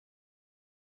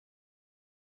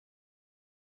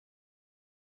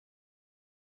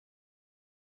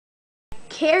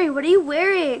Carrie, what are you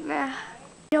wearing? You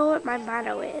know what my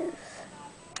motto is?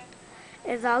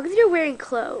 As long as you're wearing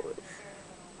clothes,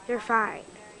 you're fine,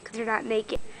 because you're not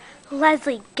naked.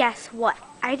 Leslie, guess what?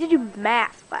 I had to do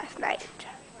math last night.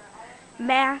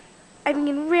 Math? I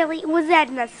mean, really? Was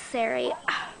that necessary?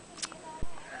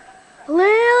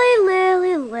 Lily.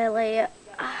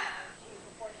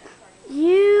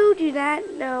 You do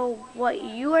not know what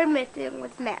you are missing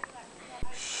with math.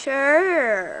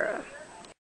 Sure.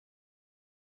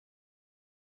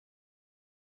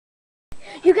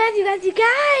 You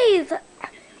guys!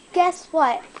 Guess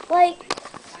what? Like,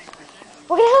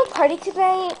 we're gonna have a party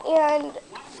tonight, and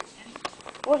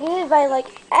we're gonna invite, like,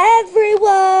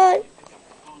 everyone!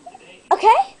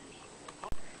 Okay?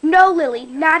 No, Lily,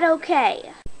 not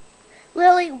okay.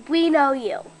 Lily, we know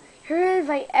you. You're gonna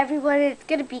invite everyone, and it's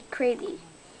gonna be crazy.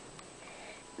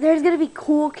 There's gonna be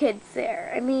cool kids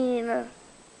there. I mean,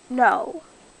 no.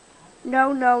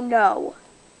 No. No.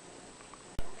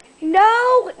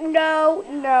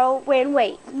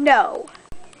 Wait, no.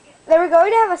 They were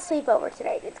going to have a sleepover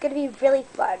tonight. It's going to be really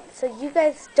fun, so you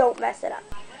guys don't mess it up.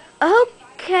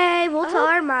 Okay, we'll tell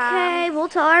our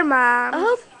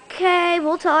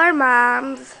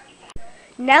moms.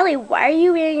 Nellie, why are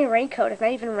you wearing a raincoat? It's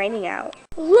not even raining out.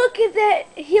 Look at that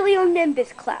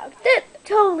helionimbus cloud. That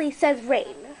totally says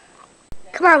rain.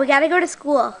 Come on, we gotta go to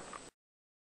school.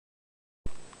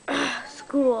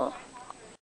 School.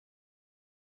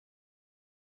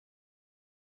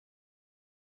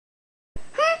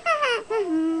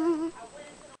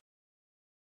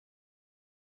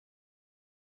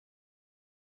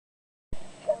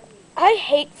 I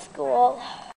hate school.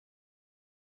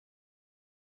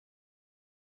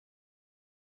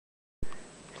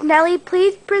 Nellie,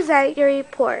 please present your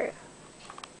report.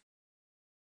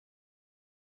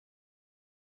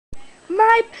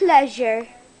 My pleasure.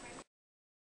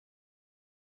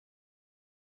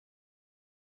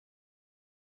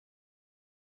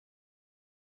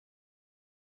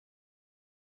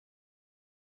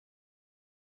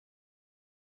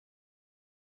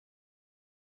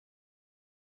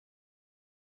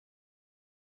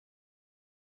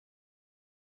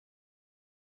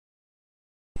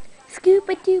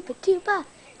 Scuba dooba dooba,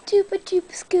 dooba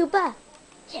dooba scuba.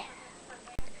 Yeah.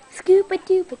 Scuba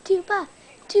dooba dooba,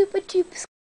 dooba dooba scuba.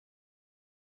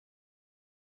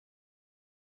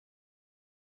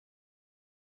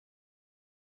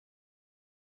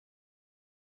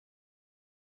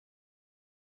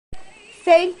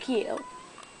 Thank you.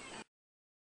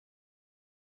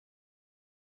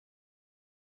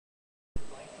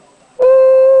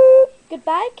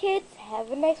 Goodbye, kids. Have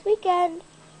a nice weekend.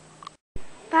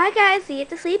 Bye, guys. See you at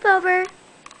the sleepover.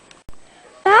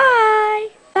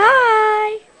 Bye.